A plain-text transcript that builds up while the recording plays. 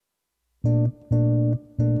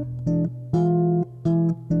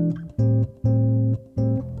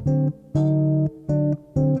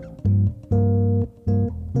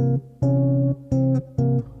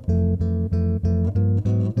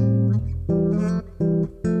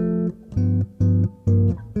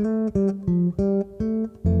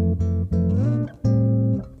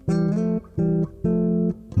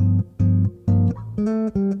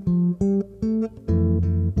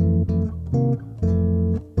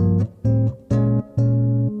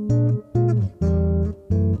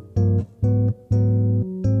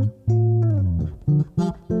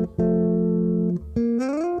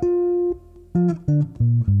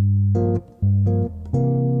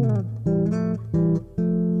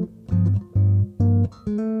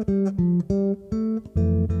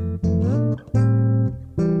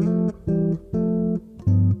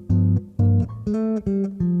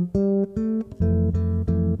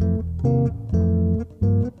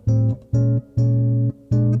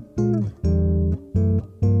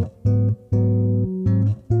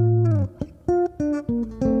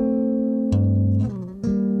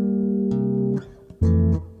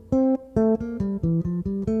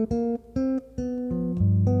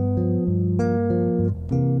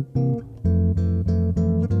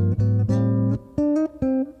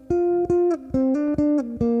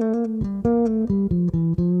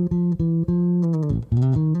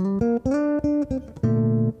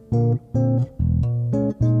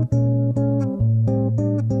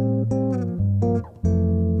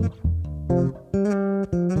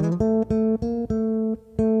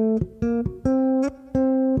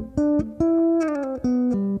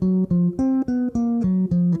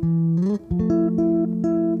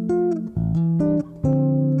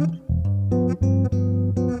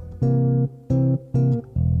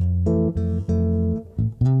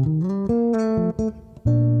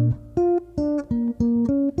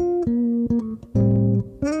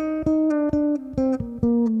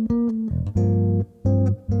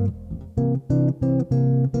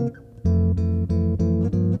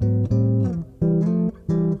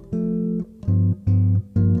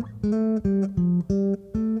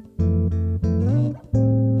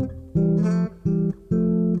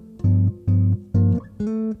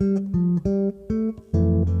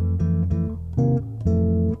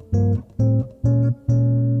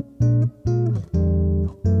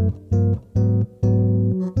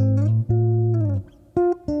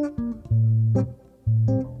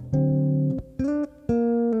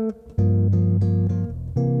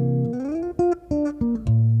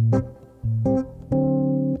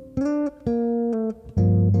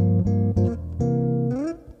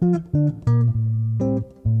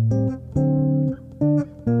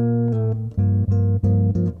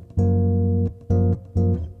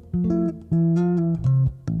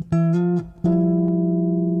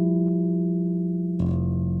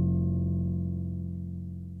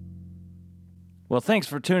Well, thanks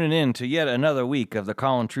for tuning in to yet another week of the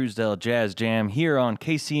Colin Truesdale Jazz Jam here on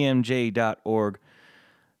kcmj.org.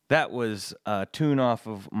 That was a tune off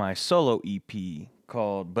of my solo EP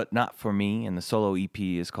called But Not For Me, and the solo EP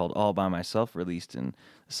is called All By Myself, released in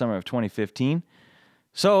the summer of 2015.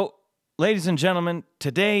 So, ladies and gentlemen,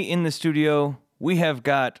 today in the studio, we have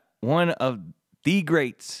got one of the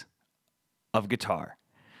greats of guitar.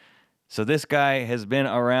 So this guy has been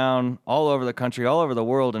around all over the country, all over the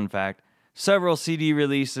world, in fact. Several CD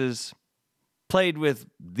releases, played with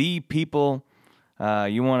the people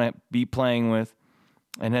you want to be playing with,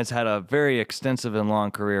 and has had a very extensive and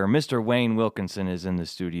long career. Mr. Wayne Wilkinson is in the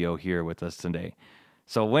studio here with us today.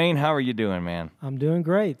 So, Wayne, how are you doing, man? I'm doing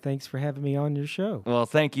great. Thanks for having me on your show. Well,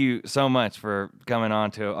 thank you so much for coming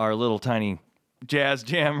on to our little tiny Jazz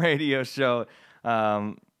Jam radio show.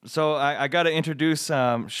 So I got to introduce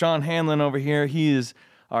Sean Hanlon over here. He is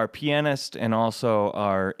our pianist and also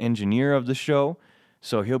our engineer of the show.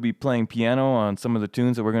 So he'll be playing piano on some of the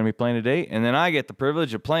tunes that we're going to be playing today. And then I get the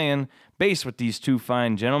privilege of playing bass with these two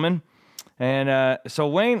fine gentlemen. And so,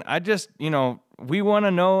 Wayne, we want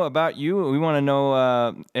to know about you. We want to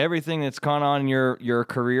know everything that's gone on in your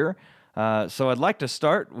career. So I'd like to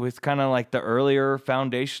start with kind of like the earlier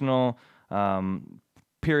foundational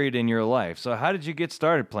period in your life. So how did you get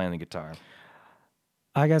started playing the guitar?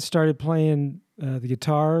 I got started playing the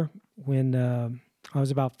guitar when I was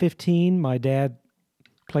about 15. My dad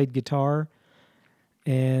played guitar,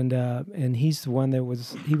 and he's the one that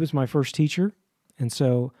was my first teacher, and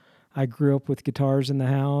so I grew up with guitars in the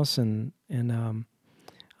house, and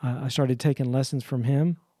I started taking lessons from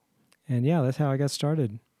him, and yeah, that's how I got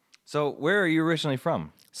started. So where are you originally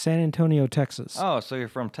from? San Antonio, Texas. Oh, so you're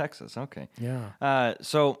from Texas. Okay. Yeah.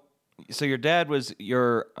 So so your dad was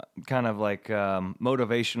your kind of like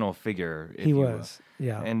motivational figure. If He you will. was,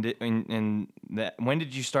 yeah. And that, when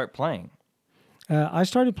did you start playing? I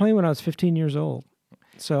started playing when I was 15 years old.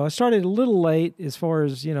 So I started a little late as far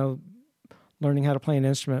as, learning how to play an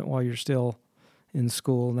instrument while you're still in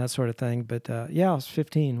school and that sort of thing. But yeah, I was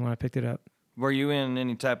 15 when I picked it up. Were you in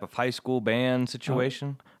any type of high school band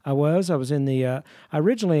situation? I was in the,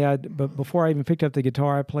 but before I even picked up the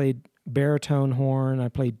guitar, I played baritone horn, I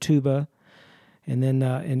played tuba. And then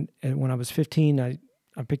and when I was 15, I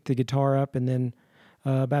picked the guitar up. And then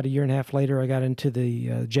about a year and a half later, I got into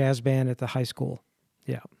the jazz band at the high school.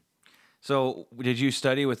 Yeah. So did you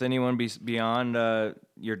study with anyone beyond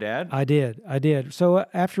your dad? I did. So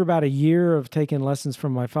after about a year of taking lessons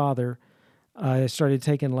from my father, I started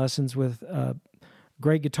taking lessons with a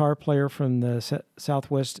great guitar player from the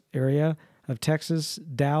southwest area of Texas,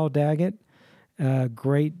 Dow Daggett, a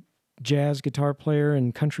great jazz guitar player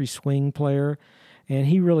and country swing player. And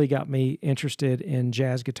he really got me interested in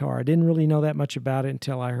jazz guitar. I didn't really know that much about it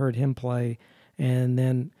until I heard him play. And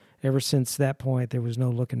then ever since that point, there was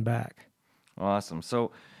no looking back. Awesome.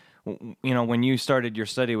 So, when you started your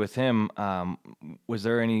study with him, was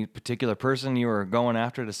there any particular person you were going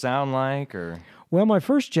after to sound like, or? Well, my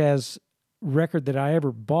first jazz record that I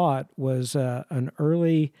ever bought was an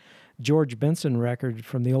early George Benson record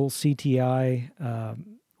from the old CTI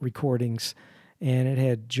recordings, and it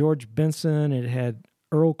had George Benson, it had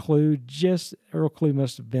Earl Klugh. Earl Klugh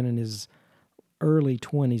must have been in his early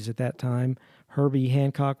 20s at that time. Herbie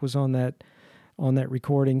Hancock was on that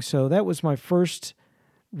recording. So that was my first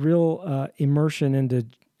real immersion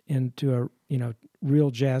into a real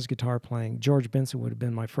jazz guitar playing. George Benson would have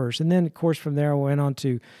been my first, and then of course from there I went on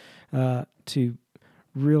to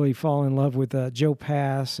really fall in love with Joe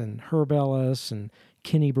Pass and Herb Ellis and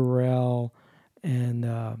Kenny Burrell and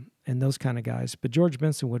those kind of guys. But George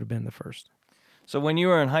Benson would have been the first. So when you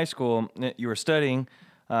were in high school, you were studying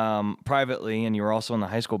privately, and you were also in the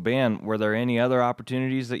high school band. Were there any other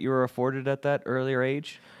opportunities that you were afforded at that earlier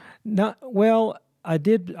age? Not well. I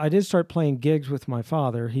did start playing gigs with my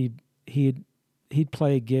father. He'd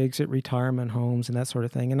play gigs at retirement homes and that sort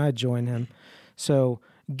of thing, and I'd join him. So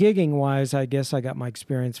gigging wise, I guess I got my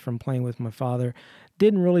experience from playing with my father.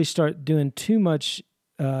 Didn't really start doing too much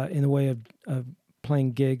in the way of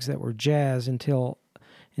playing gigs that were jazz until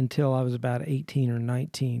I was about 18 or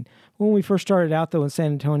 19. When we first started out, though, in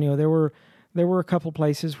San Antonio, there were a couple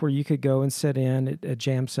places where you could go and sit in at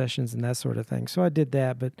jam sessions and that sort of thing. So I did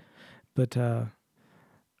that, but the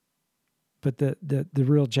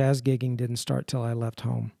real jazz gigging didn't start till I left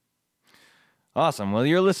home. Awesome. Well,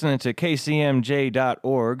 you're listening to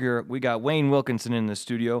KCMJ.org. We got Wayne Wilkinson in the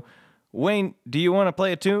studio. Wayne, do you want to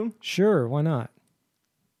play a tune? Sure, why not?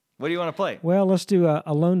 What do you want to play? Well, let's do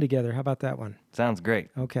Alone Together. How about that one? Sounds great.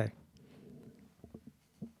 Okay.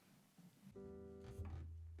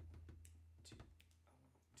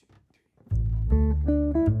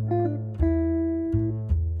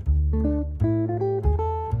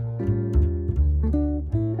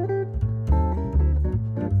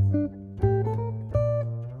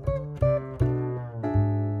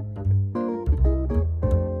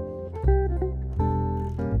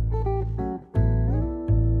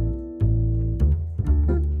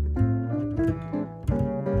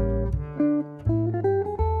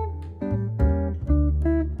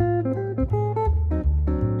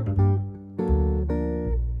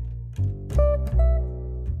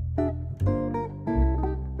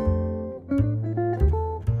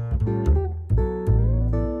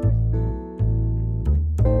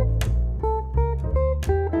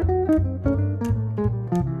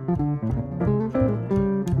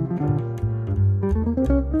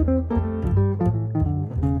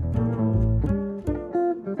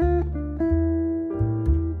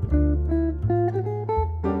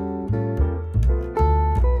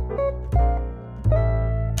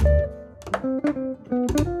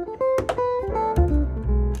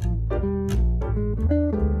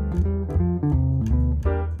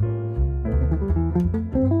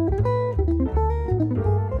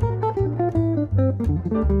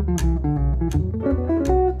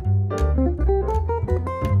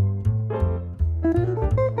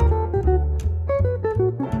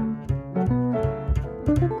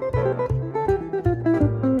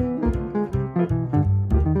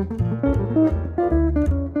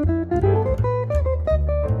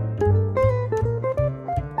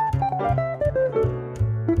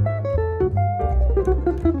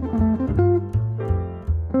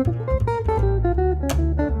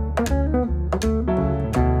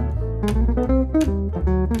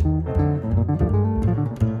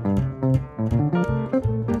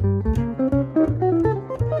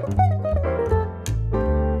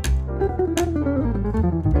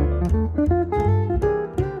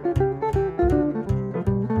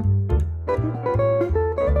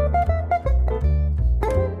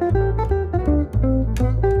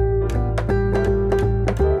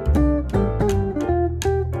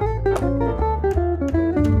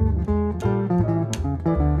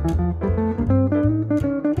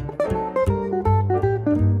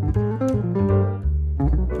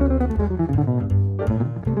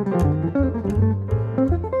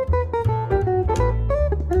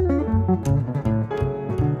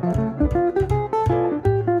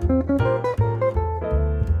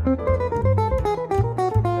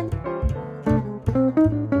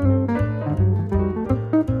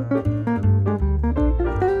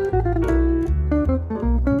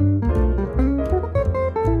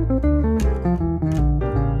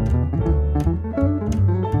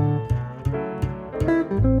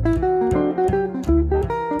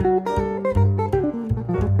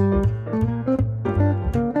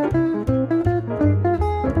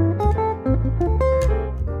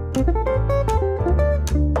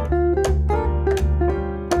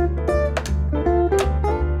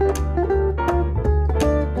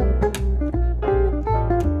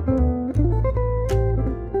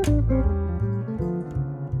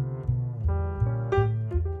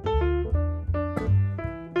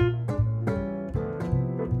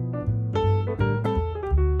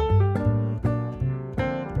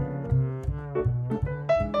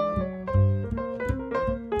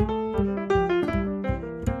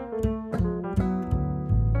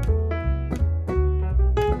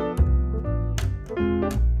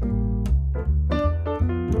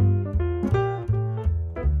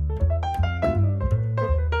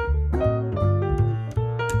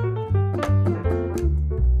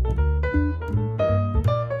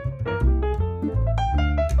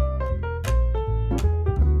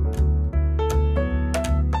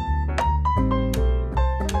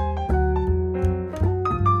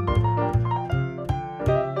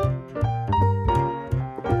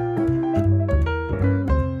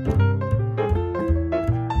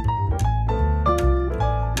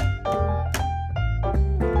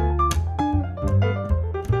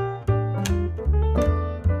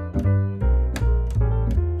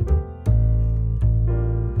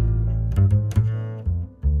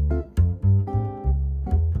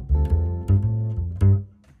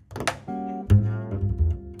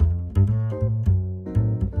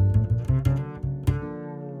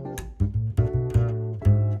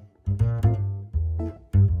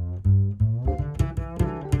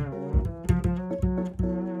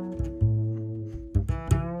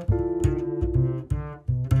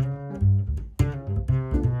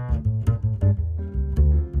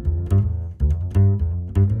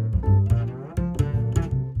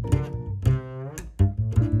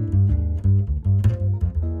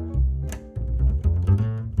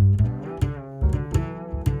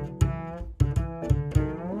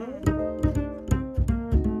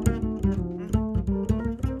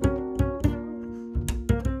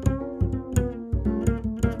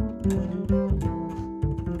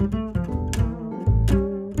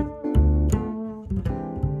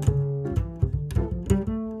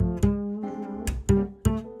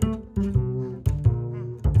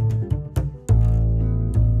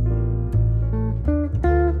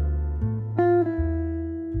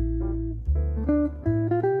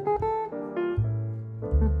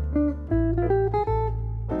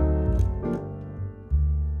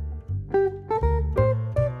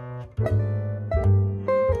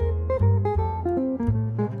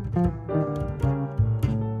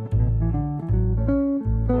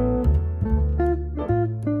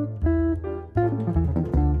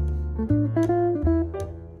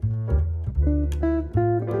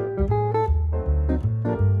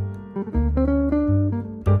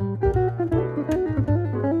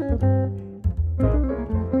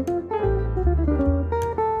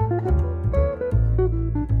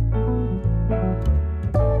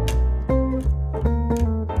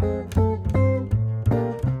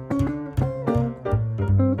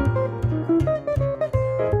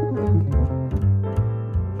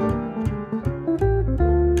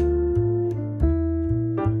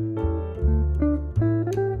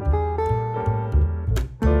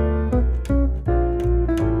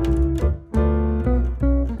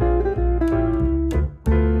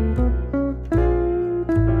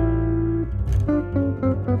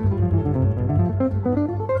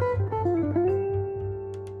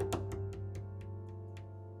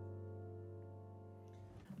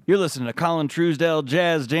 You're listening to Colin Truesdale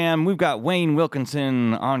Jazz Jam. We've got Wayne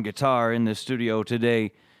Wilkinson on guitar in the studio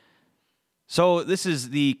today. So this is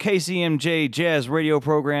the KCMJ Jazz radio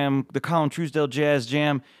program, the Colin Truesdale Jazz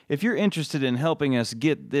Jam. If you're interested in helping us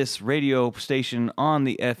get this radio station on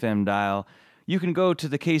the FM dial, you can go to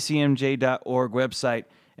the kcmj.org website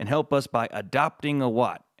and help us by adopting a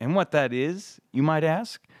watt. And what that is, you might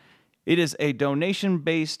ask? It is a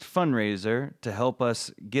donation-based fundraiser to help us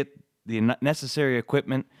get the necessary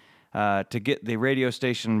equipment to get the radio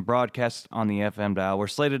station broadcast on the FM dial. We're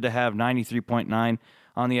slated to have 93.9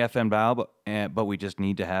 on the FM dial, but we just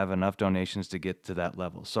need to have enough donations to get to that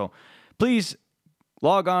level. So please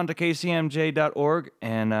log on to kcmj.org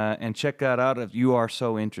and check that out if you are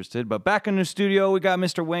so interested. But back in the studio, we got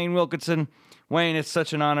Mr. Wayne Wilkinson. Wayne, it's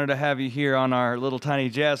such an honor to have you here on our little tiny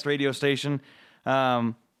jazz radio station.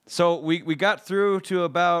 So we got through to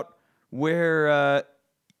about where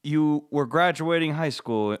you were graduating high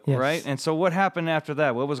school, Yes. right? And so what happened after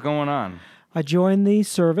that? What was going on? I joined the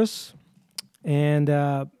service, and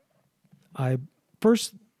when I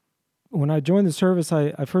joined the service,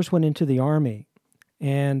 I first went into the Army,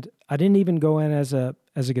 and I didn't even go in as a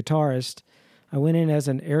guitarist. I went in as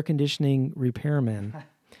an air conditioning repairman.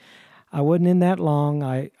 I wasn't in that long.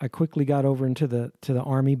 I quickly got over into the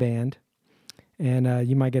Army band, and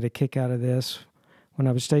you might get a kick out of this. When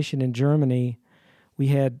I was stationed in Germany, we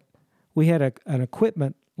had an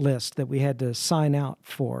equipment list that we had to sign out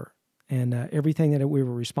for, and everything that we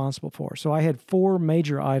were responsible for. So I had 4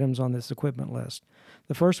 major items on this equipment list.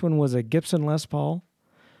 The first one was a Gibson Les Paul.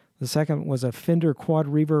 The second was a Fender Quad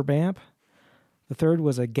Reverb amp. The third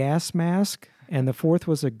was a gas mask. And the fourth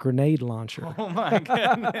was a grenade launcher. Oh, my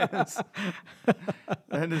goodness.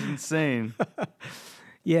 That is insane.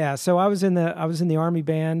 Yeah, so I was in the Army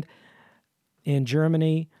band in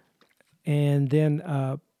Germany, and then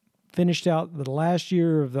finished out the last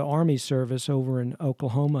year of the Army service over in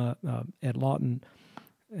Oklahoma at Lawton,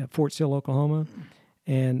 at Fort Sill, Oklahoma,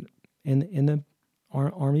 and in the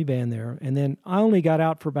Army band there. And then I only got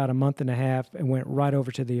out for about a month and a half and went right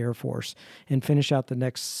over to the Air Force and finished out the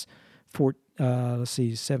next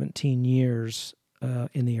 17 years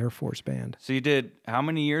in the Air Force band. So you did how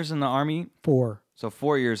many years in the Army? 4. So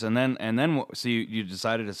 4 years, and then so you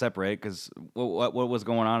decided to separate because what was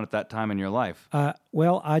going on at that time in your life?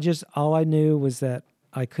 Well, all I knew was that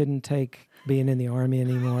I couldn't take being in the Army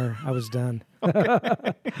anymore. I was done.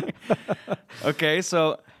 Okay,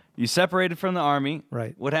 so you separated from the Army.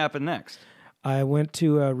 Right. What happened next? I went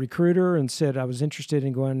to a recruiter and said I was interested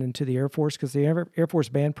in going into the Air Force because the Air Force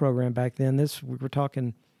band program back then, we were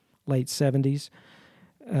talking late 70s,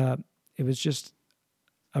 it was just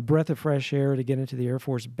a breath of fresh air to get into the Air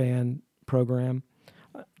Force band program.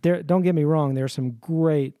 Don't get me wrong, there are some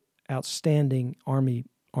great, outstanding Army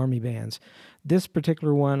bands. This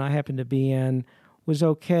particular one I happened to be in was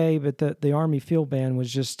okay, but the Army field band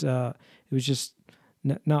was just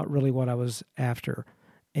not really what I was after.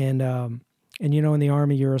 And you know, in the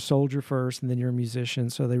Army, you're a soldier first, and then you're a musician,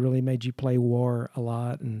 so they really made you play war a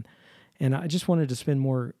lot. And I just wanted to spend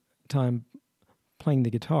more time playing the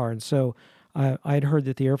guitar. And so I had heard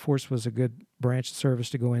that the Air Force was a good branch of service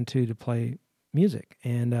to go into to play music.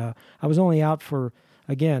 And I was only out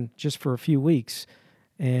just for a few weeks.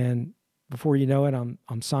 And before you know it,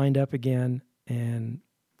 I'm signed up again, and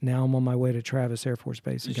now I'm on my way to Travis Air Force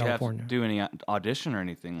Base in California. Did you have to do any audition or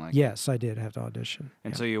anything like that? Yes, I did have to audition.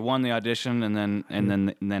 And so you won the audition, and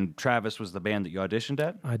then Travis was the band that you auditioned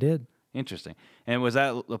at? I did. Interesting. And was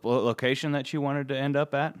that location that you wanted to end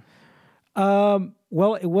up at?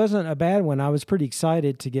 Well, it wasn't a bad one. I was pretty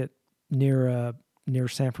excited to get near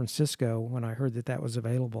San Francisco when I heard that was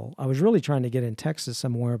available. I was really trying to get in Texas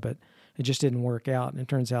somewhere, but it just didn't work out. And it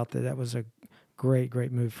turns out that was a great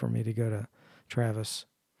move for me to go to Travis.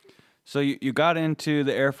 So you got into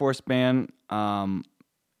the Air Force band, and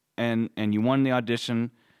you won the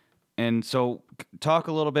audition. And so talk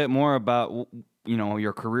a little bit more about, you know,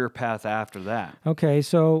 your career path after that. Okay,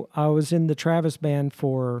 so I was in the Travis band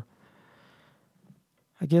for,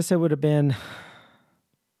 I guess it would have been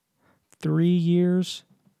 3 years.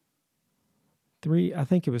 I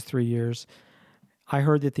think it was 3 years. I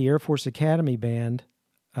heard that the Air Force Academy band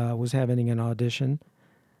was having an audition.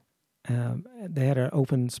 They had an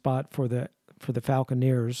open spot for the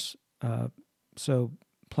Falconeers, so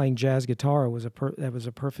playing jazz guitar was a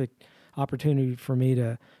perfect opportunity for me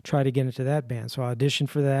to try to get into that band. So I auditioned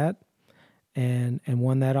for that, and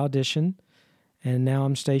won that audition, and now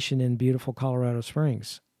I'm stationed in beautiful Colorado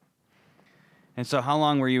Springs. And so how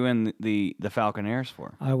long were you in the Falconeers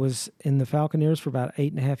for? I was in the Falconeers for about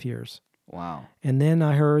 8.5 years. Wow. And then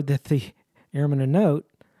I heard that the Airmen of Note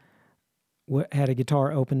had a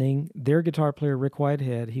guitar opening. Their guitar player, Rick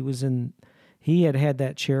Whitehead, he had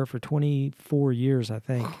that chair for 24 years, I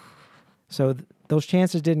think. So those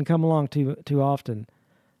chances didn't come along too often.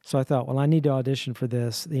 So I thought, well, I need to audition for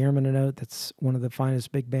this. The Airmen of Note, that's one of the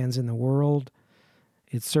finest big bands in the world.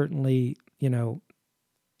 It's certainly,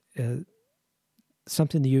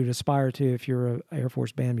 something that you'd aspire to if you're an Air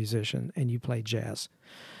Force band musician and you play jazz.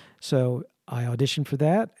 So I auditioned for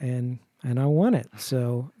that, and I won it.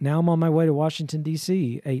 So now I'm on my way to Washington,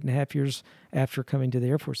 D.C., 8.5 years after coming to the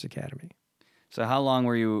Air Force Academy. So how long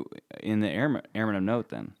were you in the Airmen of Note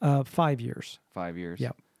then? 5 years. 5 years.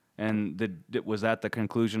 Yep. And was that the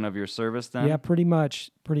conclusion of your service then? Yeah, pretty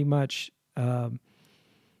much. Pretty much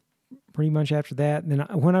after that. And then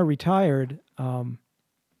when I retired,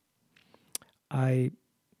 I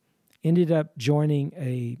ended up joining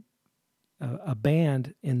a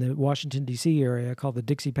band in the Washington, D.C. area called the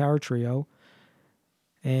Dixie Power Trio.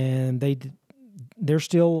 And they're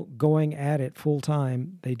still going at it full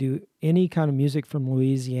time. They do any kind of music from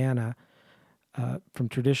Louisiana, from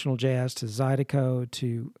traditional jazz to Zydeco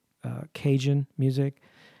to Cajun music.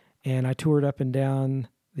 And I toured up and down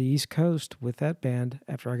the East Coast with that band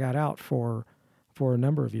after I got out for a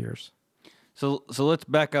number of years. So let's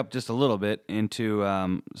back up just a little bit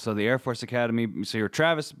into so the Air Force Academy. So you're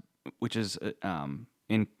Travis, which is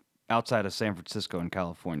in outside of San Francisco in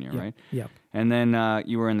California, right? Yeah. And then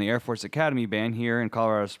you were in the Air Force Academy band here in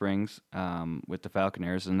Colorado Springs with the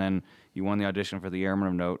Falconeers, and then you won the audition for the Airmen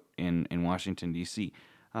of Note in Washington, D.C.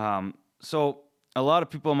 So a lot of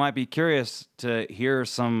people might be curious to hear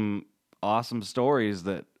some awesome stories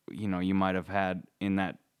that you might have had in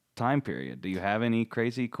that time period. Do you have any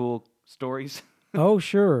crazy cool stories? Oh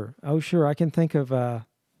sure. I can think of one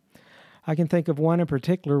in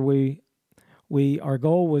particular. Our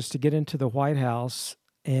goal was to get into the White House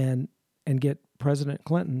and get President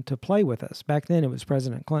Clinton to play with us. Back then it was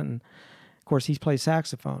President Clinton. Of course, he plays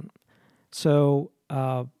saxophone. So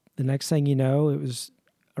the next thing you know, it was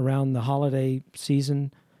around the holiday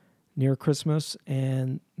season near Christmas,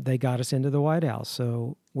 and they got us into the White House.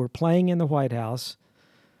 So we're playing in the White House,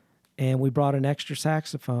 and we brought an extra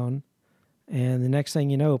saxophone, and the next thing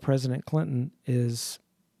you know, President Clinton is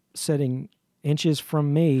sitting inches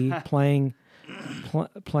from me playing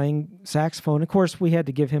saxophone. Of course, we had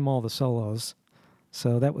to give him all the solos,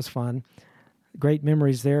 so that was fun. Great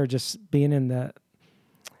memories there, just being in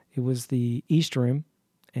it was the East Room,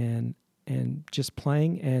 and just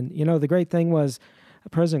playing. And the great thing was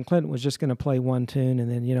President Clinton was just going to play one tune, and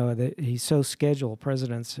then he's so scheduled.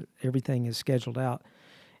 Presidents, everything is scheduled out.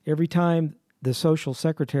 Every time the social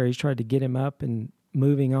secretaries tried to get him up and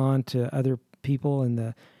moving on to other people in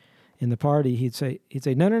the party, he'd say,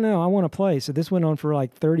 no, I want to play. So this went on for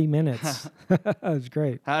like 30 minutes. It was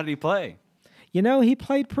great. How did he play? He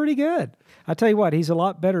played pretty good. I tell you what, he's a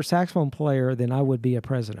lot better saxophone player than I would be a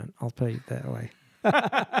president. I'll tell you that way.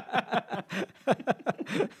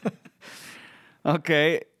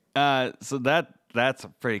 Okay. So that's a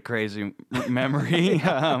pretty crazy memory.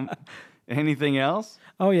 Anything else?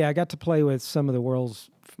 Oh yeah, I got to play with some of the world's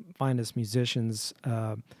finest musicians.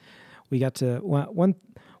 We got to one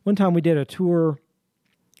time we did a tour,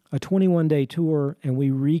 a 21-day tour, and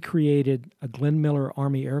we recreated a Glenn Miller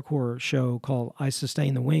Army Air Corps show called "I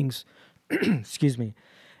Sustain the Wings." Excuse me.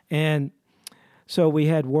 And so we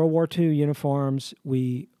had World War II uniforms.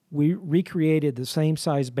 We recreated the same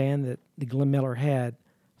size band that the Glenn Miller had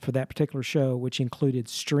for that particular show, which included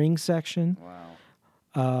string section. Wow.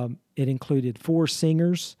 It included 4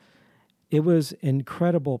 singers. It was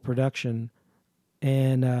incredible production.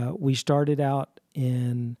 And we started out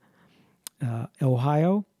in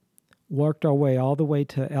Ohio, worked our way all the way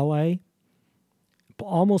to L.A.,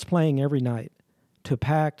 almost playing every night to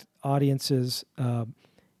packed audiences. And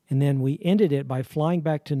then we ended it by flying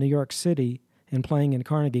back to New York City and playing in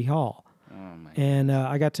Carnegie Hall. Oh my and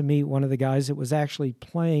I got to meet one of the guys that was actually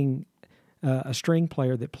playing, a string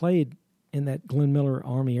player that played in that Glenn Miller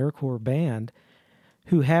Army Air Corps band,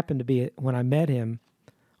 who happened to be, when I met him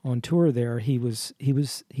on tour there, he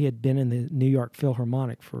had been in the New York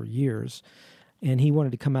Philharmonic for years, and he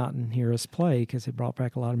wanted to come out and hear us play because it brought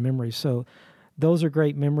back a lot of memories. So those are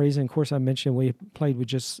great memories. And of course, I mentioned we played with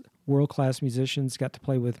just world-class musicians, got to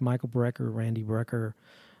play with Michael Brecker, Randy Brecker,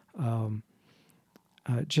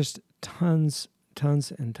 just tons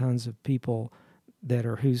and tons of people that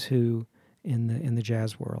are who's who in the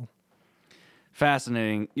jazz world.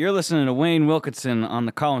 Fascinating. You're listening to Wayne Wilkinson on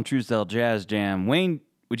the Colin Truesdale Jazz Jam. Wayne,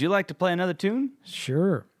 would you like to play another tune?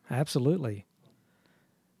 Sure, absolutely.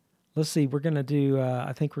 Let's see. We're gonna do.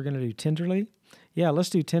 I think we're gonna do Tenderly. Yeah, let's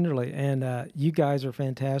do Tenderly. And you guys are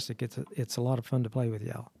fantastic. It's a lot of fun to play with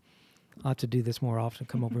y'all. I'll have to do this more often.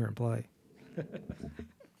 Come over here and play. I'll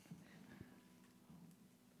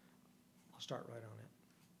start right on it.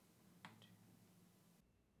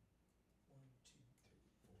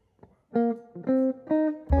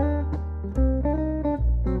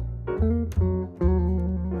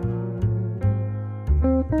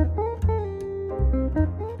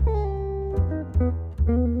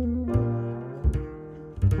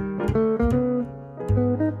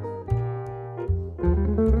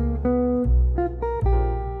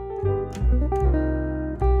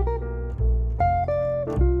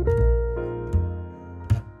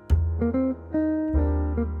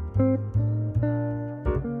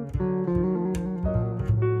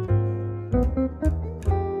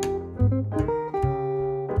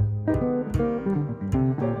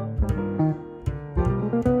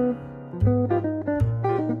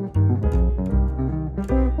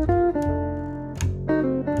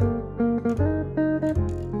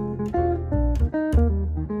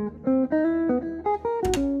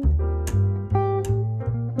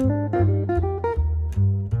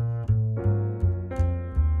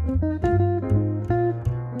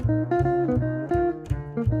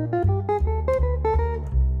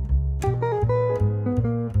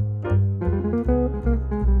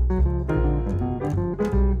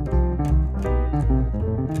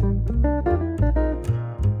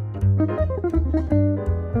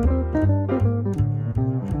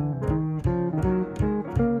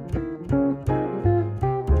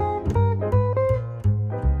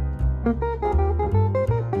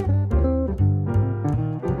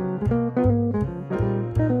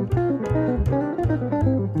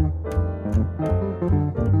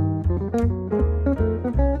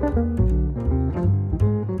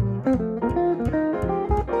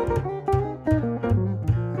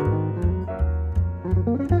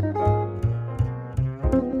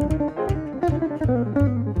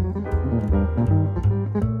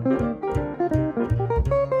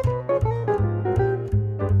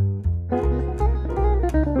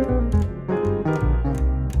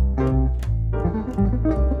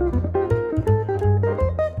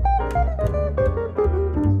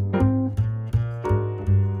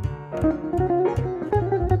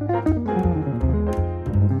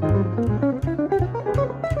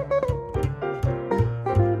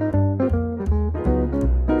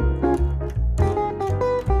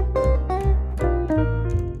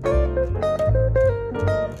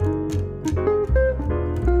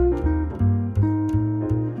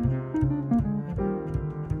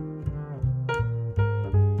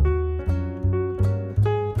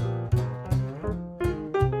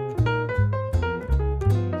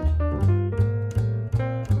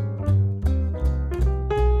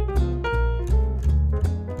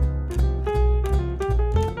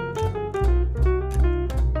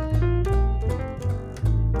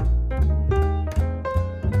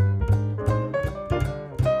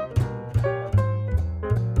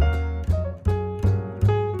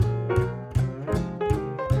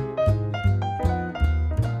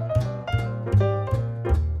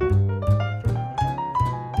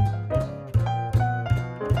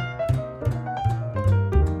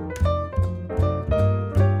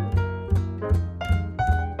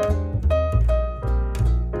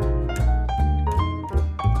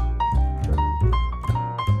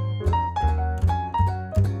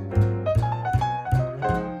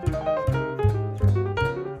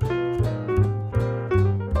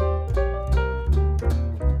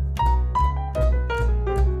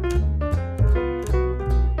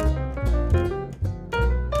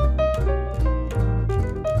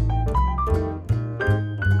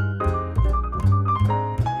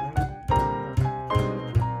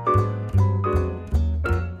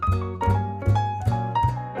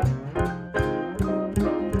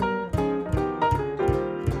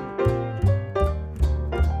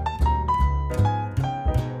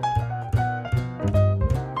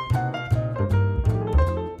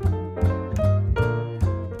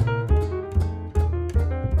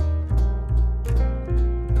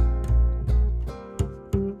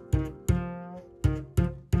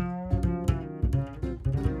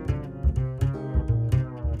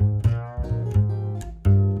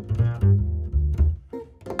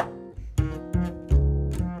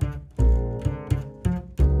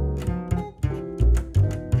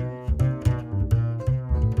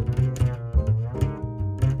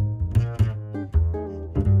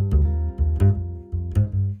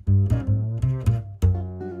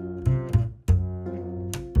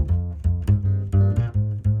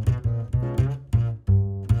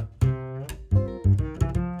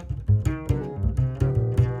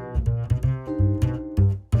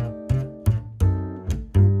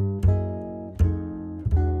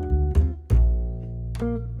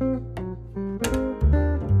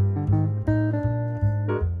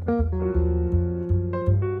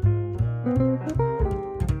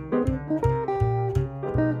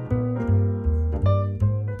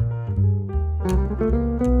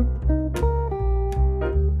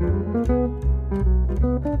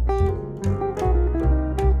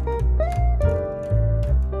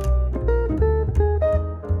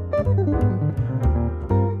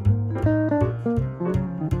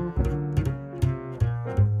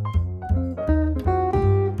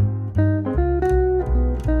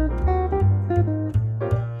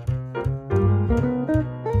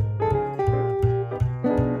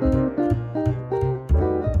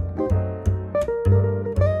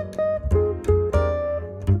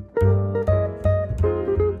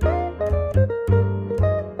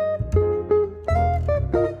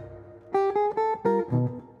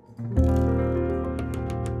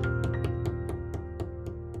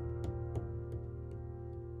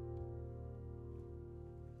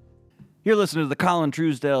 You're listening to the Colin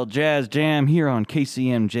Truesdale Jazz Jam here on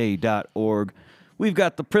KCMJ.org. We've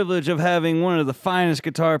got the privilege of having one of the finest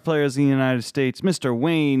guitar players in the United States, Mr.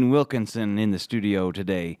 Wayne Wilkinson, in the studio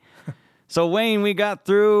today. So, Wayne, we got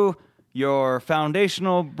through your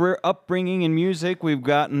foundational upbringing in music. We've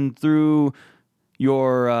gotten through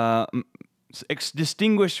your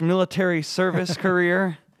distinguished military service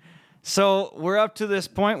career. So we're up to this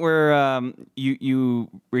point where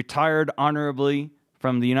you retired honorably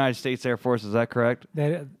from the United States Air Force. Is that correct?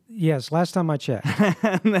 Yes, last time I checked.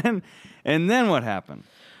 and then what happened?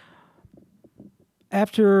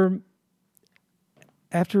 After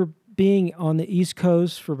being on the East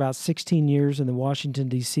Coast for about 16 years in the Washington,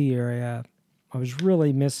 D.C. area, I was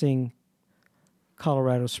really missing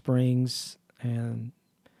Colorado Springs, and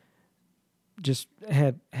just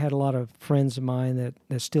had a lot of friends of mine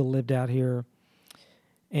that still lived out here.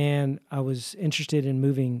 And I was interested in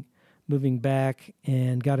moving back,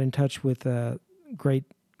 and got in touch with a great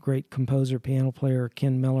composer, piano player,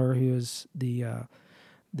 Ken Miller, who is the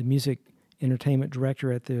music entertainment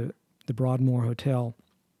director at the Broadmoor Hotel,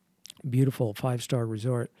 beautiful 5-star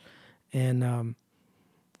resort, and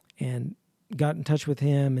got in touch with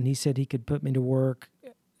him, and he said he could put me to work,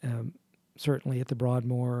 certainly at the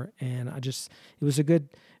Broadmoor, and it was a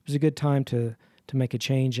good time to make a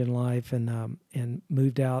change in life, and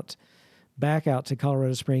moved back out to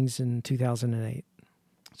Colorado Springs in 2008.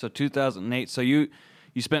 So 2008. So you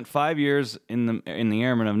spent 5 years in the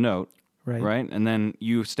Airmen of Note, right? And then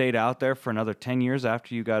you stayed out there for another 10 years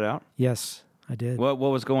after you got out? Yes, I did. What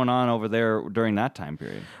was going on over there during that time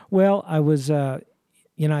period? Well, I was, I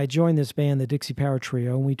joined this band, the Dixie Power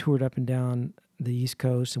Trio, and we toured up and down the East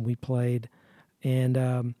Coast, and we played,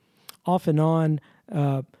 and off and on,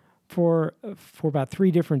 for about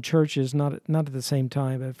 3 different churches, not at the same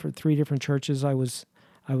time, but for 3 different churches, I was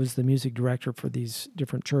the music director for these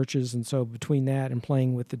different churches, and so between that and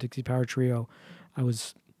playing with the Dixie Power Trio, I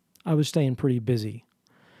was staying pretty busy.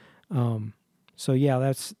 So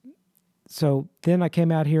then I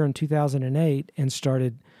came out here in 2008 and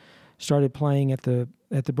started playing at the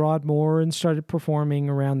Broadmoor, and started performing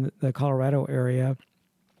around the Colorado area,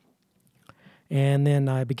 and then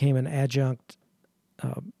I became an adjunct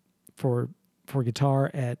for guitar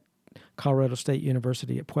at Colorado State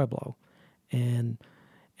University at Pueblo, and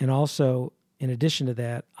also, in addition to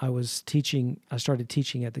that, I started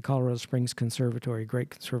teaching at the Colorado Springs Conservatory, great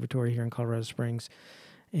conservatory here in Colorado Springs,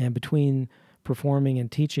 and between performing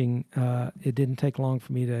and teaching, it didn't take long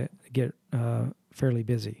for me to get fairly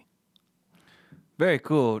busy. Very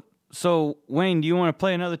cool. So, Wayne, do you want to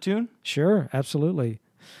play another tune? Sure, absolutely.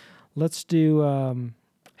 Let's do.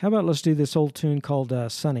 How about let's do this old tune called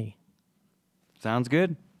 "Sunny." Sounds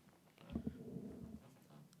good.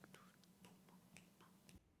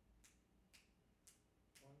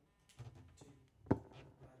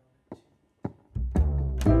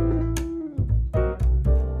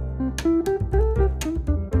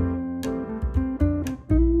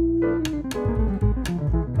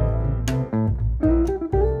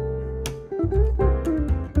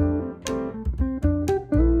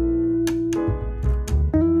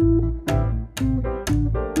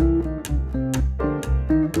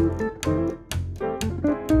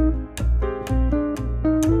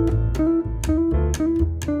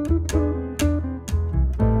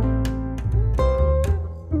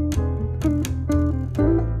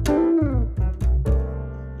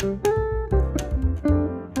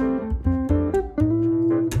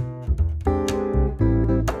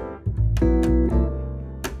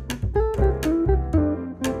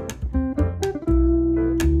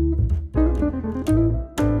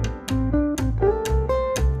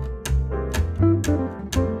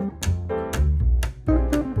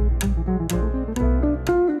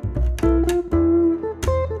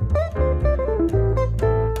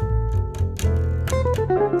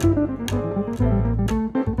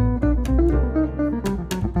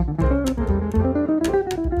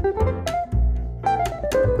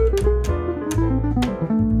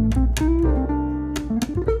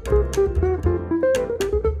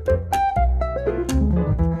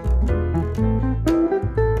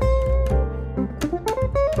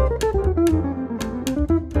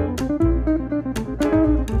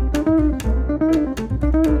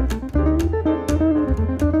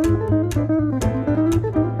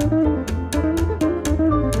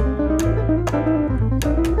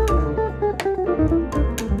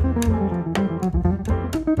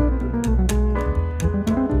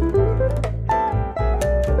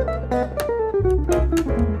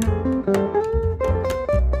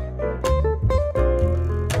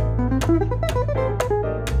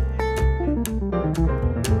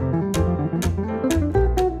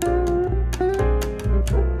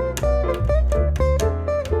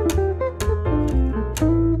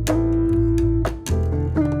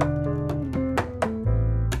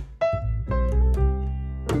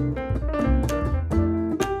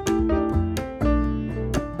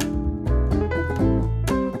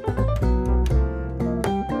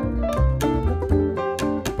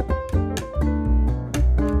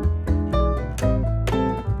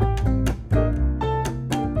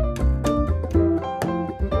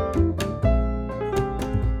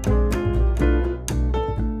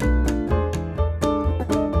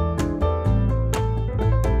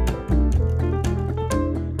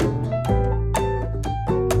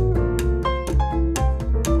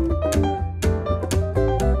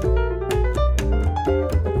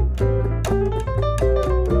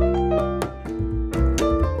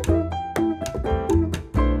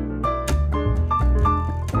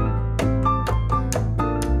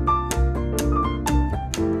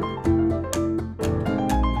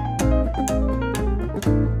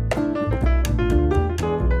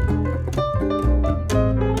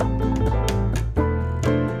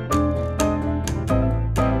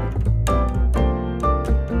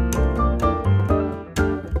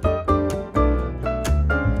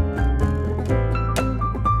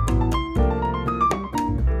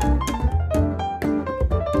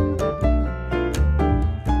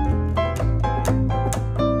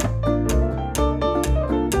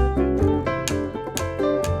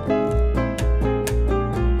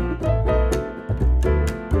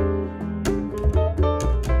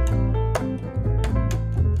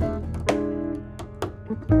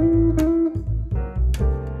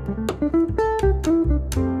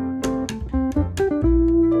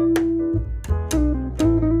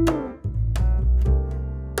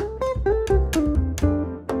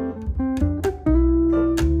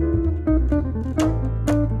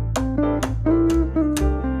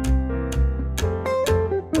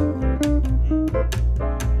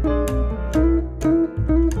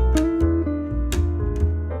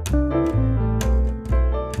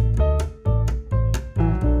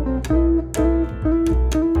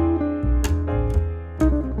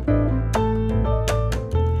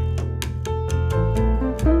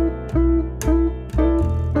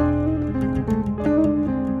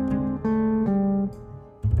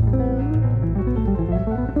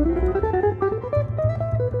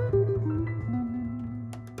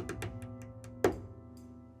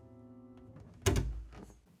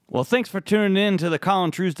 Well, thanks for tuning in to the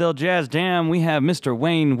Colin Truesdale Jazz Jam. We have Mr.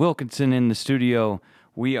 Wayne Wilkinson in the studio.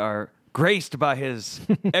 We are graced by his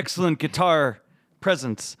excellent guitar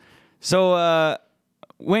presence. So,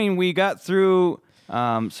 Wayne, we got through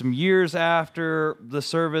some years after the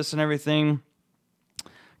service and everything.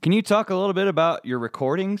 Can you talk a little bit about your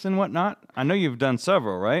recordings and whatnot? I know you've done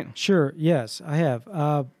several, right? Sure. Yes, I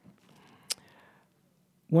have.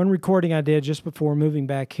 One recording I did just before moving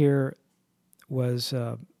back here was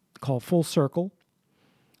called Full Circle,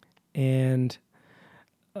 and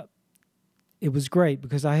it was great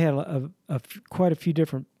because I had quite a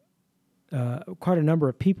number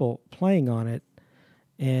of people playing on it,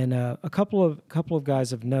 and a couple of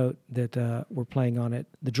guys of note that were playing on it.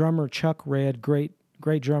 The drummer Chuck Red, great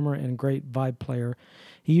drummer and great vibe player.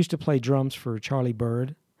 He used to play drums for Charlie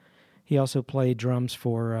Bird. He also played drums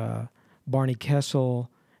for Barney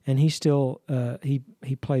Kessel. And he still he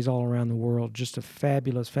plays all around the world. Just a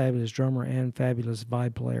fabulous drummer and fabulous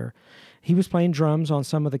vibe player. He was playing drums on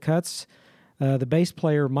some of the cuts. The bass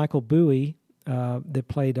player Michael Bowie that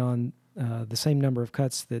played on the same number of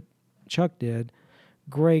cuts that Chuck did.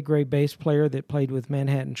 Great bass player that played with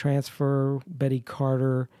Manhattan Transfer, Betty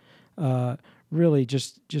Carter. Really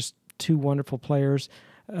just two wonderful players.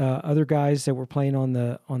 Other guys that were playing on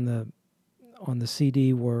the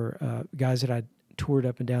CD were guys that I toured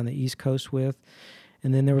up and down the East Coast with.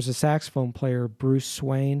 And then there was a saxophone player, Bruce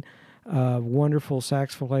Swain, wonderful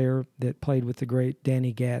saxophone player that played with the great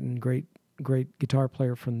Danny Gatton, great guitar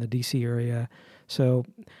player from the D.C. area. So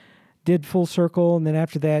did Full Circle, and then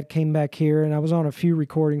after that came back here, and I was on a few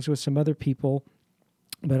recordings with some other people,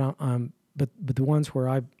 but the ones where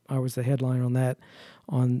I was the headliner on that,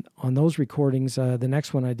 on those recordings, the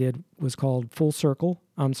next one I did was called Full Circle.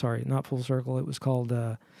 I'm sorry, not Full Circle. It was called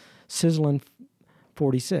Sizzlin'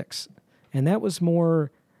 46, and that was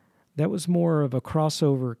more of a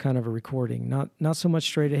crossover kind of a recording, not so much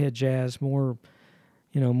straight ahead jazz, more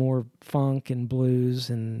funk and blues,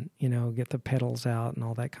 and get the pedals out and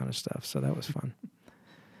all that kind of stuff. So that was fun.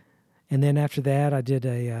 And then after that, I did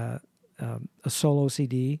a solo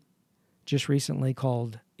CD just recently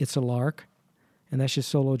called It's a Lark, and that's just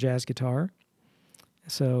solo jazz guitar.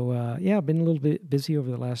 So I've been a little bit busy over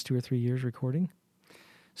the last 2 or 3 years recording.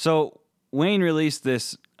 So Wayne released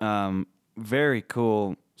this very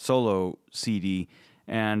cool solo CD,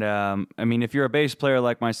 and I mean, if you're a bass player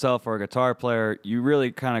like myself or a guitar player, you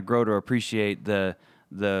really kind of grow to appreciate the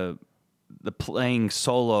playing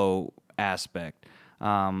solo aspect.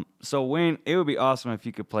 So Wayne, it would be awesome if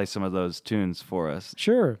you could play some of those tunes for us.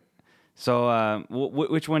 Sure. So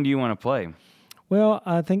which one do you want to play? Well,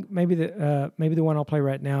 I think maybe the one I'll play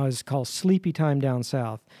right now is called Sleepy Time Down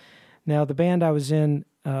South. Now, the band I was in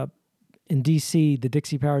D.C., the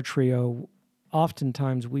Dixie Power Trio,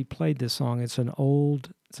 oftentimes we played this song. It's an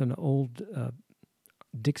old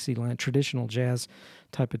Dixieland traditional jazz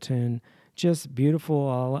type of tune. Just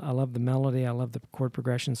beautiful. I love the melody. I love the chord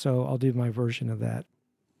progression. So I'll do my version of that.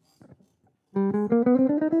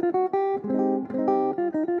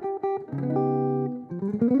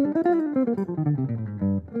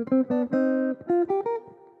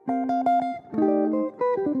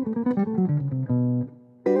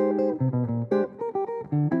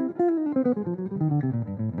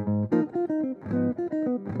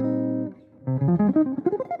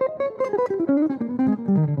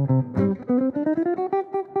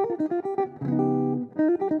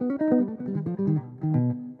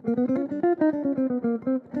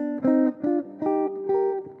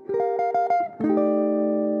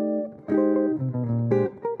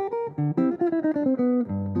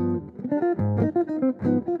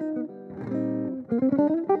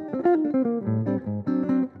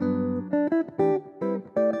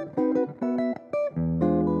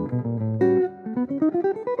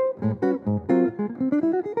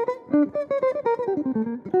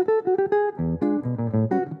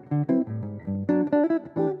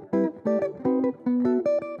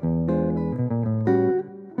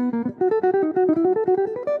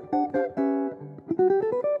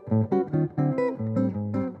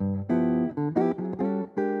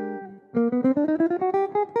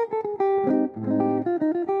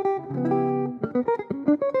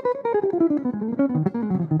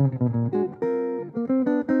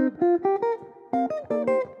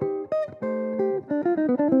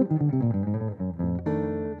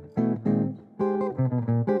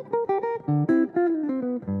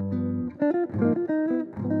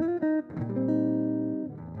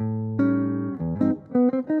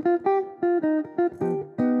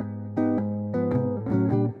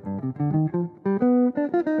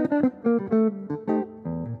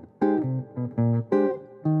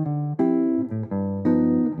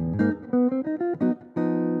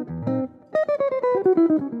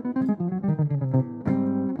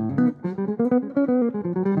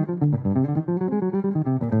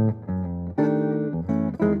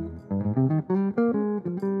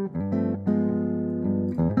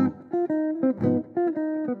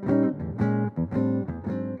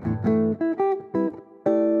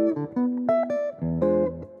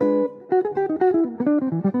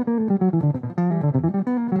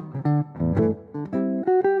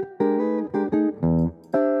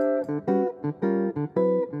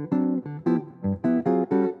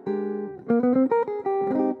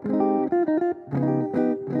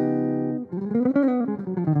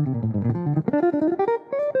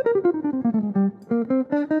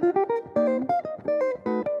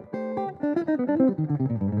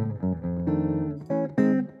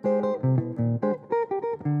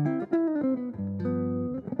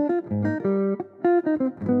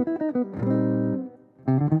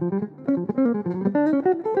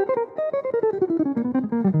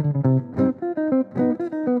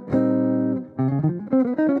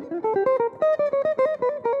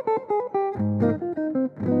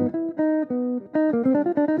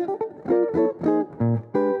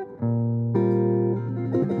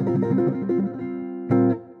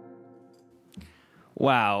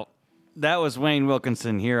 Wow. That was Wayne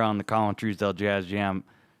Wilkinson here on the Colin Truesdale Jazz Jam.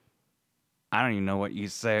 I don't even know what you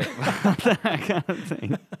say about that kind of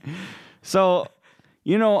thing. So,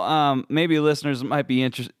 maybe listeners might be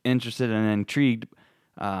interested and intrigued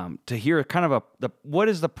to hear kind of what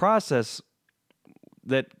is the process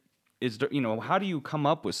that is, how do you come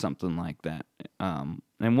up with something like that? And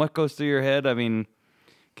what goes through your head? I mean,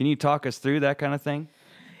 can you talk us through that kind of thing?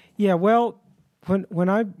 Yeah, well, when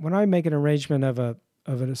I make an arrangement of a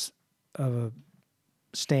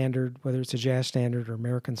standard, whether it's a jazz standard or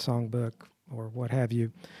American songbook or what have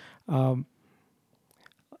you,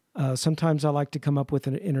 sometimes I like to come up with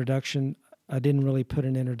an introduction. I didn't really put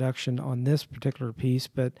an introduction on this particular piece,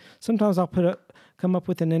 but sometimes I'll come up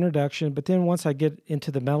with an introduction. But then once I get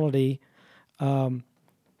into the melody, I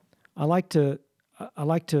like to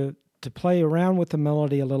play around with the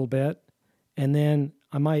melody a little bit, and then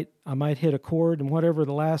I might hit a chord, and whatever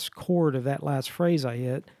the last chord of that last phrase I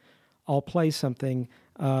hit, I'll play something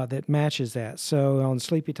that matches that. So on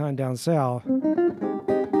Sleepy Time Down South,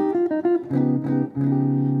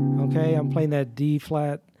 okay, I'm playing that D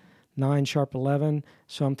flat 9 sharp 11.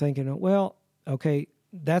 So I'm thinking, well, okay,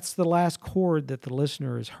 that's the last chord that the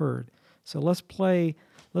listener has heard. So let's play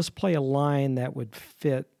a line that would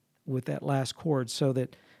fit with that last chord, so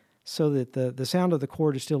that the sound of the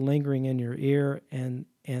chord is still lingering in your ear, and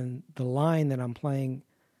the line that I'm playing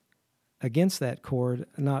against that chord,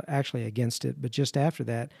 not actually against it, but just after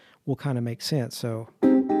that, will kind of make sense. So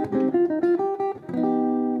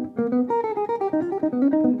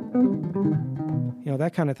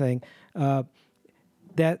that kind of thing.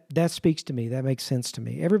 That speaks to me. That makes sense to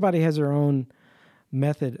me. Everybody has their own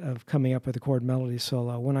method of coming up with a chord melody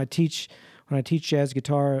solo. When I teach jazz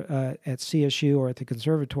guitar at CSU or at the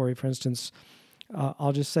conservatory, for instance,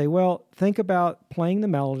 I'll just say, well, think about playing the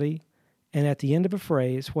melody, and at the end of a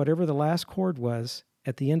phrase, whatever the last chord was,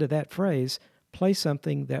 at the end of that phrase, play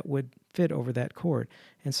something that would fit over that chord.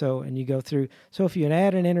 And you go through. So if you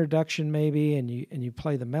add an introduction maybe, and you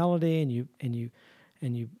play the melody, and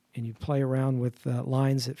you play around with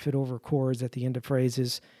lines that fit over chords at the end of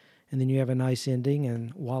phrases, and then you have a nice ending,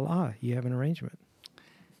 and voila, you have an arrangement.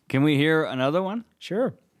 Can we hear another one?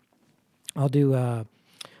 Sure. I'll do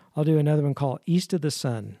another one called East of the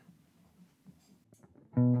Sun.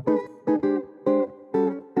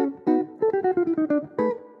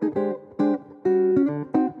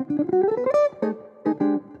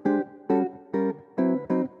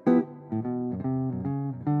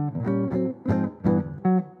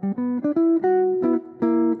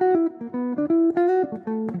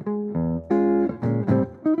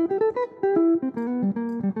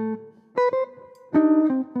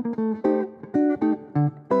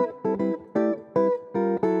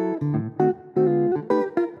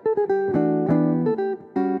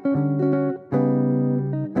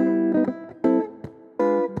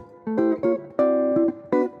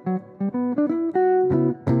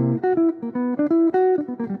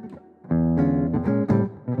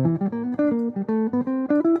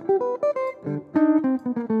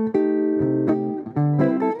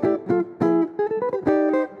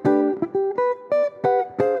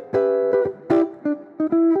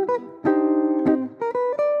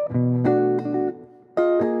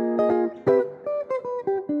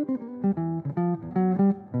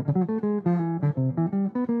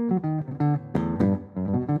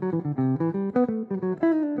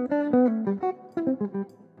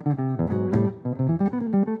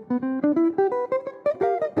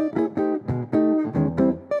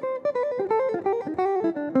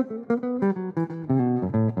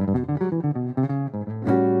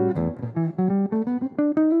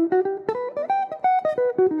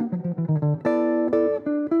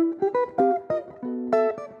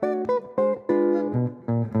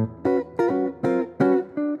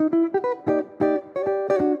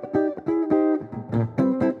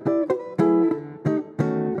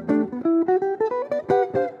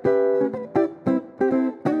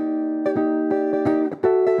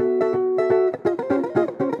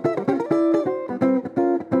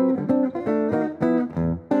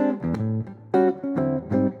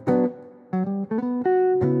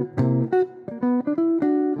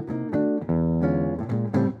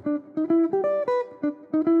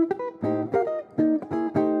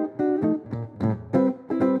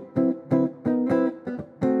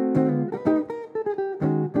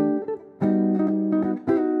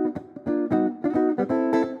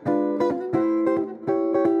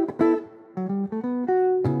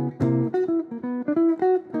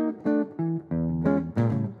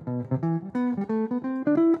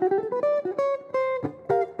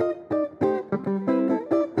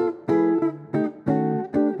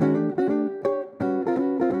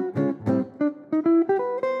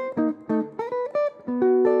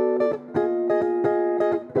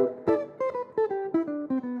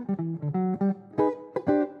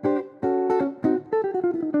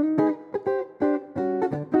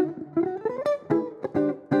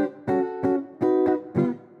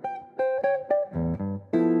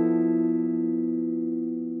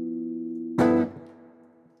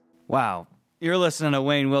 Wow. You're listening to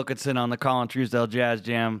Wayne Wilkinson on the Colin Truesdale Jazz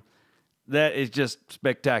Jam. That is just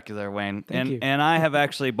spectacular, Wayne. Thank you. And I have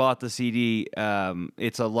actually bought the CD.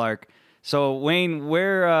 It's a lark. So Wayne,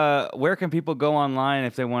 where can people go online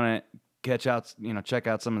if they want to check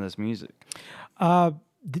out some of this music?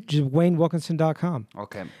 Just WayneWilkinson.com.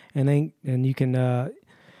 Okay. And you can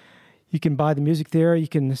buy the music there. You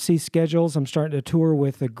can see schedules. I'm starting to tour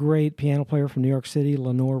with a great piano player from New York City,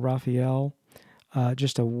 Lenore Raphael.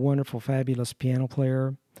 Just a wonderful, fabulous piano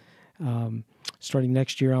player. Starting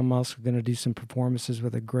next year, I'm also going to do some performances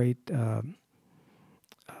with a great,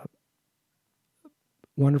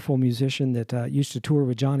 wonderful musician that used to tour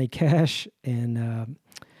with Johnny Cash and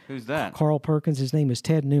who's that? Carl Perkins. His name is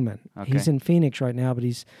Ted Newman. Okay. He's in Phoenix right now, but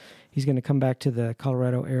he's going to come back to the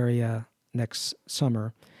Colorado area next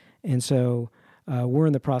summer, and so we're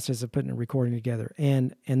in the process of putting a recording together.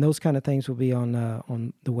 And those kind of things will be on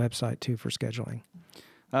the website too for scheduling.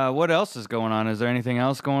 What else is going on? Is there anything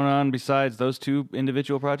else going on besides those two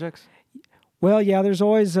individual projects? Well, yeah, there's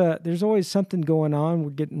always something going on.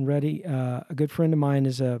 We're getting ready. A good friend of mine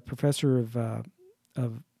is a professor of a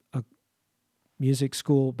music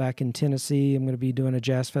school back in Tennessee. I'm going to be doing a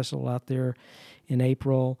jazz festival out there in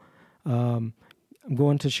April. I'm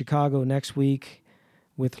going to Chicago next week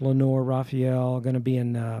with Lenore Raphael. I'm going to be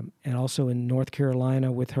and also in North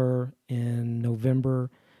Carolina with her in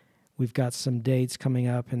November. We've got some dates coming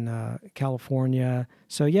up in California.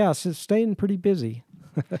 So yeah, so staying pretty busy.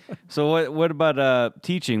 So what about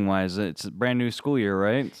teaching wise? It's a brand new school year,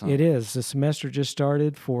 right? So. It is. The semester just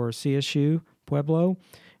started for CSU Pueblo,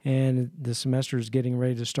 and the semester is getting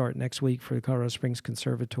ready to start next week for the Colorado Springs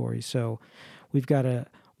Conservatory. So we've got a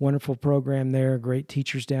wonderful program there, great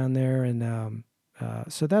teachers down there, and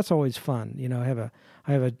so that's always fun. You know, I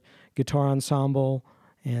have a guitar ensemble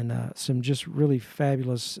and some just really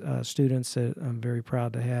fabulous students that I'm very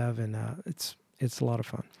proud to have, and it's a lot of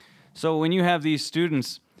fun. So when you have these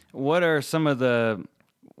students, what are some of the,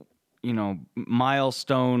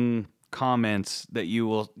 milestone comments that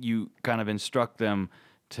you kind of instruct them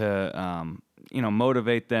to,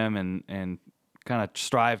 motivate them and kind of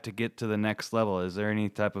strive to get to the next level? Is there any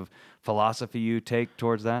type of philosophy you take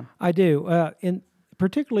towards that? I do,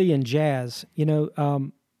 particularly in jazz. This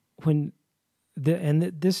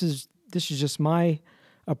is just my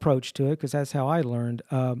approach to it because that's how I learned.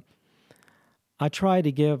 I try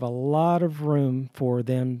to give a lot of room for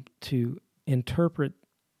them to interpret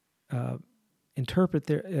their,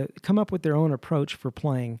 come up with their own approach for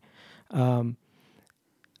playing. I'll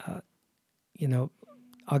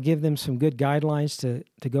give them some good guidelines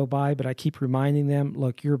to go by, but I keep reminding them,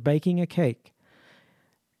 look, you're baking a cake,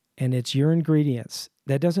 and it's your ingredients.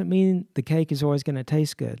 That doesn't mean the cake is always going to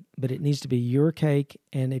taste good, but it needs to be your cake.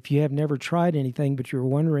 And if you have never tried anything, but you're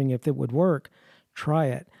wondering if it would work, try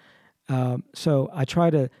it. So I try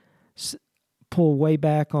to pull way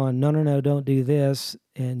back on, no, don't do this,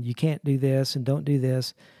 and you can't do this, and don't do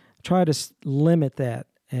this. Try to limit that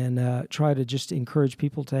and try to just encourage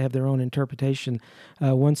people to have their own interpretation.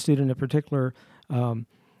 One student in particular,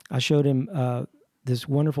 I showed him this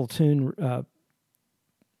wonderful tune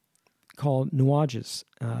called Nuages.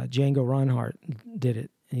 Django Reinhardt did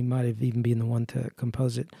it, and he might have even been the one to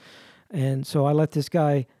compose it. And so I let this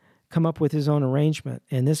guy come up with his own arrangement,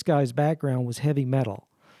 and this guy's background was heavy metal.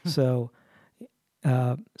 So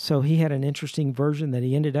he had an interesting version that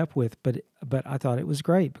he ended up with, but I thought it was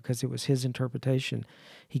great because it was his interpretation.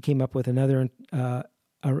 He came up with another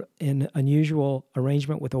an unusual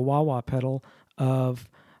arrangement with a wah-wah pedal of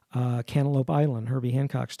Cantaloupe Island, Herbie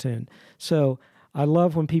Hancock's tune. So I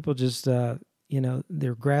love when people just, they're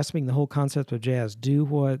grasping the whole concept of jazz. Do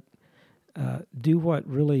what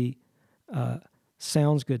really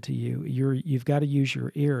sounds good to you. You've got to use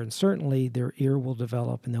your ear, and certainly their ear will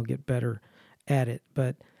develop and they'll get better at it.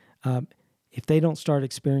 But if they don't start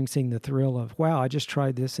experiencing the thrill of, wow, I just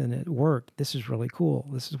tried this and it worked, this is really cool,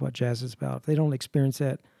 this is what jazz is about. If they don't experience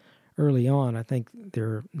that early on, I think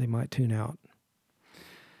they might tune out.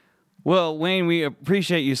 Well, Wayne, we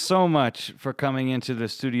appreciate you so much for coming into the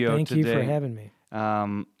studio today. Thank you for having me.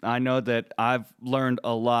 I know that I've learned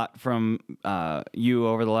a lot from you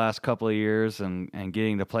over the last couple of years, and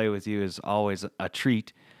getting to play with you is always a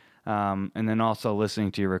treat. And then also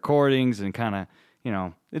listening to your recordings and kind of,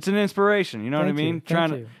 it's an inspiration. You know what I mean?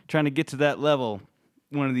 Trying to get to that level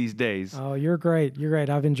one of these days. Oh, you're great. You're great.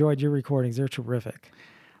 I've enjoyed your recordings. They're terrific.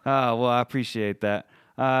 Well, I appreciate that.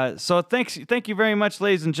 So thank you very much,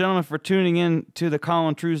 ladies and gentlemen, for tuning in to the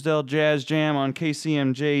Colin Truesdale Jazz Jam on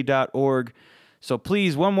kcmj.org. So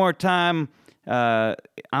please, one more time, I'm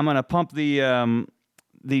going to pump the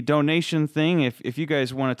the donation thing, if you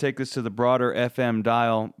guys want to take this to the broader FM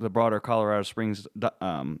dial, the broader Colorado Springs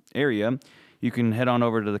area, you can head on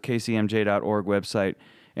over to the kcmj.org website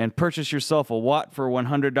and purchase yourself a watt for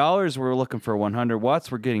 $100. We're looking for 100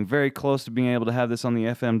 watts. We're getting very close to being able to have this on the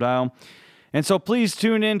FM dial. And so please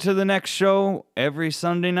tune in to the next show every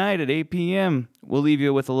Sunday night at 8 p.m. We'll leave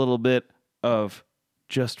you with a little bit of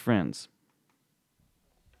Just Friends.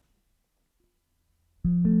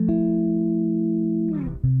 Thank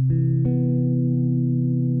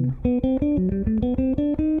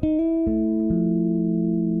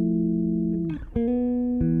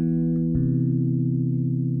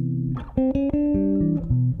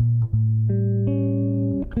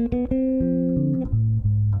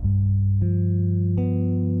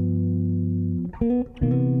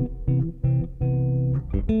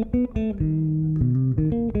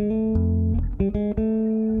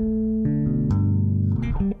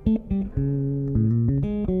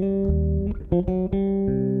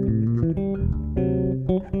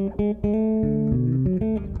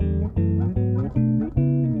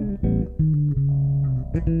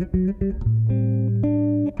you.